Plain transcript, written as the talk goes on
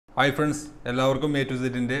Hi friends, എല്ലാവർക്കും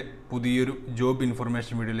a2z ന്റെ പുതിയൊരു ജോബ്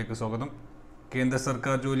ഇൻഫർമേഷൻ വീഡിയോയിലേക്ക് സ്വാഗതം. കേന്ദ്ര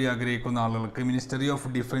സർക്കാർ ജോലി ആഗ്രഹിക്കുന്ന ആളുകൾക്ക് മിനിസ്ട്രി ഓഫ്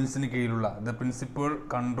ഡിഫൻസിന് കീഴിലുള്ള the principal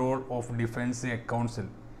control of defence അക്കൗണ്ട്സിൽ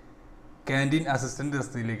canteen assistant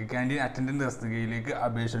തസ്തികയിലേക്ക് ക്യാൻറ്റീൻ അറ്റൻഡന്റ് തസ്തികയിലേക്ക്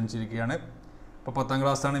അപേക്ഷ ക്ഷണിച്ചിരിക്കുകയാണ്. അപ്പോൾ 10ാം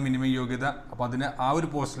ക്ലാസ്സാണ് മിനിമം യോഗ്യത. അപ്പോൾ അതിന് ആ ഒരു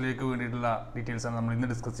പോസ്റ്റിലേക്ക് വേണ്ടിയിട്ടുള്ള ഡീറ്റെയിൽസാണ് നമ്മൾ ഇന്ന്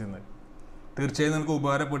ഡിസ്കസ് ചെയ്യുന്നത്. തീർച്ചയായും നിങ്ങൾക്ക്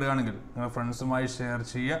ഉപകാരപ്പെടുകയാണെങ്കിൽ നിങ്ങൾ ഫ്രണ്ട്സുമായി ഷെയർ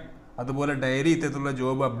ചെയ്യുക. അതുപോലെ ഡയറി ഇത്തരത്തിലുള്ള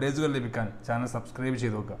ജോബ് അപ്ഡേറ്റ്സുകൾ ലഭിക്കാൻ ചാനൽ സബ്സ്ക്രൈബ്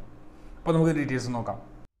ചെയ്ത് നോക്കുക. അപ്പോൾ നമുക്ക് ഡീറ്റെയിൽസ് നോക്കാം.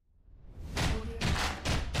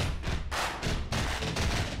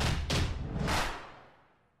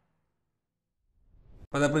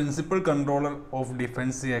 അപ്പോൾ the principal controller of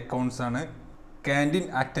defence accounts ആണ് ക്യാൻറ്റീൻ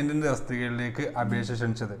അറ്റൻഡന്റ് തസ്തികയിലേക്ക് അപേക്ഷ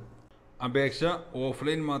ക്ഷണിച്ചത്. അപേക്ഷ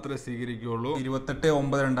ഓഫ്ലൈൻ മാത്രമേ സ്വീകരിക്കുകയുള്ളൂ.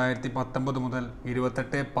 28/9/2019 മുതൽ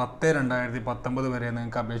 28/10/2019 വരെ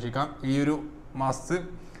നിങ്ങൾക്ക് അപേക്ഷിക്കാം. ഈ ഒരു മാസത്ത്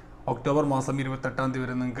ഒക്ടോബർ മാസം 28-ാം തീയതി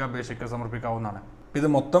വരെ നിങ്ങൾക്ക് അപേക്ഷയ്ക്ക് സമർപ്പിക്കാവുന്നതാണ്. ഇത്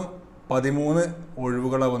മൊത്തം 13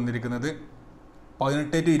 ഒഴിവുകളാണ് വന്നിരിക്കുന്നത്.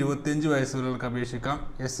 18 to 25 വയസ്സുകൾക്ക് അപേക്ഷിക്കാം.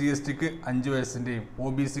 SC/STക്ക് 5 വയസ്സിൻ്റെയും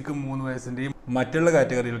OBCക്ക് 3 വയസ്സിൻ്റെയും മറ്റുള്ള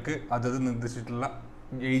കാറ്റഗറികൾക്ക് അതത് നിർദ്ദേശിച്ചിട്ടുള്ള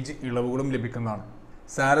ഏജ് ഇളവുകളും ലഭിക്കുന്നതാണ്.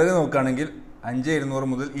 സാലറി നോക്കുകയാണെങ്കിൽ 5,200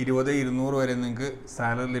 മുതൽ 20,200 വരെ നിങ്ങൾക്ക്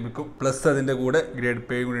സാലറി ലഭിക്കും. പ്ലസ് അതിൻ്റെ കൂടെ ഗ്രേഡ്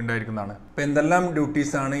പേയും കൂടി ഉണ്ടായിരിക്കുന്നതാണ്. അപ്പോൾ എന്തെല്ലാം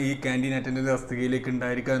ഡ്യൂട്ടീസാണ് ഈ ക്യാൻറ്റീൻ അറ്റൻഡന്റ് തസ്തികയിലേക്ക്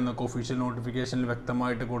ഉണ്ടായിരിക്കുക എന്നൊക്കെ ഒഫീഷ്യൽ നോട്ടിഫിക്കേഷനിൽ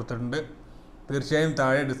വ്യക്തമായിട്ട് കൊടുത്തിട്ടുണ്ട്. തീർച്ചയായും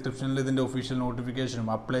താഴെ ഡിസ്ക്രിപ്ഷനിൽ ഇതിൻ്റെ ഒഫീഷ്യൽ നോട്ടിഫിക്കേഷനും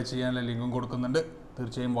അപ്ലൈ ചെയ്യാനുള്ള ലിങ്കും കൊടുക്കുന്നുണ്ട്.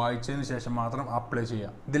 തീർച്ചയായും വായിച്ചതിന് ശേഷം മാത്രം അപ്ലൈ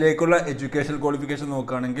ചെയ്യാം. ഇതിലേക്കുള്ള എഡ്യൂക്കേഷൻ ക്വാളിഫിക്കേഷൻ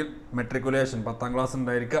നോക്കുകയാണെങ്കിൽ മെട്രിക്കുലേഷൻ 10ാം ക്ലാസ്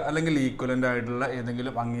ഉണ്ടായിരിക്കുക, അല്ലെങ്കിൽ ഈക്വലൻ്റ് ആയിട്ടുള്ള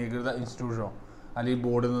ഏതെങ്കിലും അംഗീകൃത ഇൻസ്റ്റിറ്റ്യൂഷനോ അല്ലെങ്കിൽ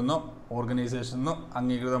ബോർഡിൽ നിന്നോ ഓർഗനൈസേഷനിൽ നിന്നോ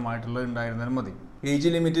അംഗീകൃതമായിട്ടുള്ളത് ഉണ്ടായിരുന്നാലും മതി. ഏജ്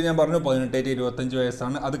ലിമിറ്റ് ഞാൻ പറഞ്ഞു 18 to 25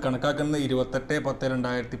 വയസ്സാണ്. അത് കണക്കാക്കുന്നത്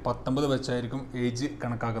 28/10/2019 വെച്ചായിരിക്കും ഏജ്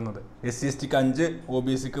കണക്കാക്കുന്നത്. SC/STക്ക് 5,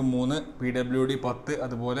 OBCക്ക് 3, PWD 10,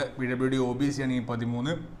 അതുപോലെ PWD OBC ആണെങ്കിൽ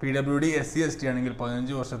 13, PWD SC/ST ആണെങ്കിൽ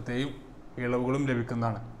 15 വർഷത്തെയും ഇളവുകളും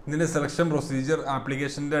ലഭിക്കുന്നതാണ്. ഇതിൻ്റെ സെലക്ഷൻ പ്രൊസീജിയർ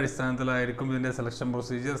ആപ്ലിക്കേഷൻ്റെ അടിസ്ഥാനത്തിലായിരിക്കും. ഇതിൻ്റെ സെലക്ഷൻ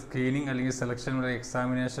പ്രൊസീജിയർ സ്ക്രീനിങ് അല്ലെങ്കിൽ selection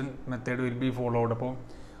examination method will be followed. അപ്പോൾ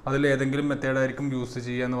അതിൽ ഏതെങ്കിലും മെത്തേഡായിരിക്കും യൂസ്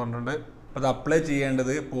ചെയ്യുക എന്ന് പറഞ്ഞിട്ടുണ്ട്. അത് അപ്ലൈ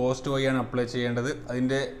ചെയ്യേണ്ടത് പോസ്റ്റ് വഴിയാണ് അപ്ലൈ ചെയ്യേണ്ടത്.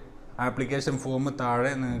 അതിൻ്റെ ആപ്ലിക്കേഷൻ ഫോം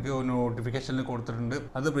താഴെ നിങ്ങൾക്ക് ഒരു നോട്ടിഫിക്കേഷനിൽ കൊടുത്തിട്ടുണ്ട്.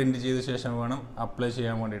 അത് പ്രിൻറ്റ് ചെയ്ത ശേഷം വേണം അപ്ലൈ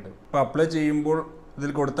ചെയ്യാൻ വേണ്ടിയിട്ട്. അപ്പോൾ അപ്ലൈ ചെയ്യുമ്പോൾ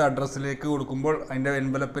ഇതിൽ കൊടുത്ത അഡ്രസ്സിലേക്ക് കൊടുക്കുമ്പോൾ അതിൻ്റെ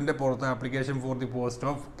എൻവലപ്പിൻ്റെ പുറത്ത് application for the post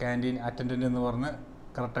of canteen attendant എന്ന് പറഞ്ഞ്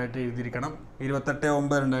കറക്റ്റായിട്ട് എഴുതിയിരിക്കണം.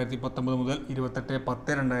 28/9/2019 മുതൽ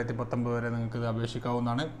 28/10/2019 വരെ നിങ്ങൾക്ക് ഇത്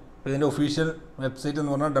അപേക്ഷിക്കാവുന്നതാണ്. ഇതിൻ്റെ ഒഫീഷ്യൽ വെബ്സൈറ്റ്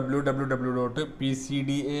എന്ന് പറഞ്ഞാൽ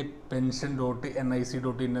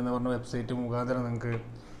www.pcdapension.nic.in എന്ന് പറഞ്ഞ വെബ്സൈറ്റ് മുഖാന്തരം നിങ്ങൾക്ക്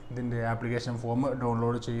ഇതിൻ്റെ ആപ്ലിക്കേഷൻ ഫോം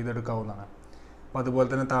ഡൗൺലോഡ് ചെയ്തെടുക്കാവുന്നതാണ്. അപ്പോൾ അതുപോലെ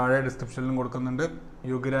തന്നെ താഴെ ഡിസ്ക്രിപ്ഷനിലും കൊടുക്കുന്നുണ്ട്.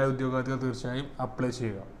 യോഗ്യരായ ഉദ്യോഗാർത്ഥികൾ തീർച്ചയായും അപ്ലൈ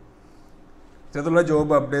ചെയ്യുക. ഇത്തരത്തിലുള്ള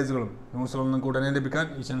ജോബ് അപ്ഡേറ്റ്സുകളും ന്യൂസുകളും നിങ്ങൾക്ക് ഉടനെ ലഭിക്കാൻ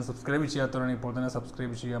ഈ ചാനൽ സബ്സ്ക്രൈബ് ചെയ്യാത്തവരാണെങ്കിൽ ഇപ്പോൾ തന്നെ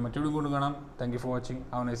സബ്സ്ക്രൈബ് ചെയ്യുക. മറ്റൊരു കൊണ്ട് കാണാം. Thank you for watching.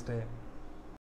 Have A nice day.